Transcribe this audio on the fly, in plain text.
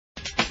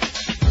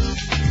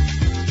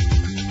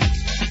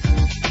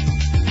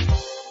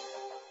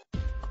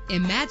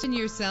Imagine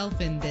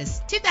yourself in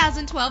this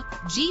 2012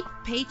 Jeep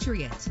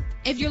Patriot.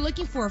 If you're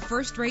looking for a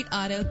first-rate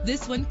auto,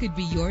 this one could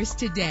be yours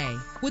today.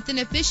 With an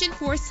efficient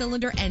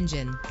 4-cylinder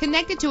engine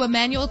connected to a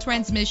manual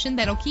transmission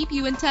that'll keep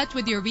you in touch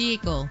with your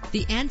vehicle,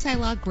 the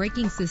anti-lock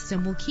braking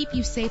system will keep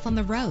you safe on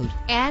the road.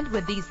 And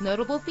with these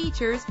notable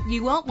features,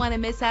 you won't want to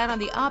miss out on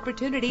the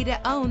opportunity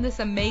to own this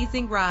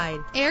amazing ride.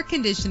 Air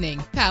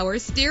conditioning, power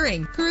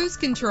steering, cruise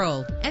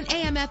control, an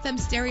AM/FM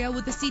stereo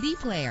with a CD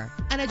player,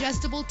 an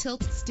adjustable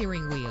tilt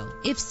steering wheel.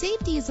 If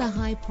safety is a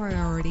high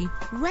priority,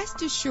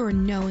 rest assured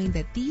knowing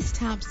that these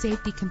top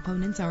safety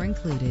components are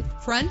included: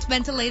 front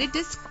ventilated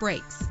disc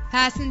brakes,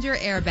 passenger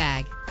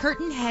airbag,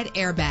 curtain head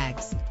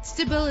airbags,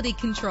 stability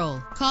control.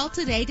 Call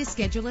today to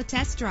schedule a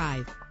test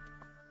drive.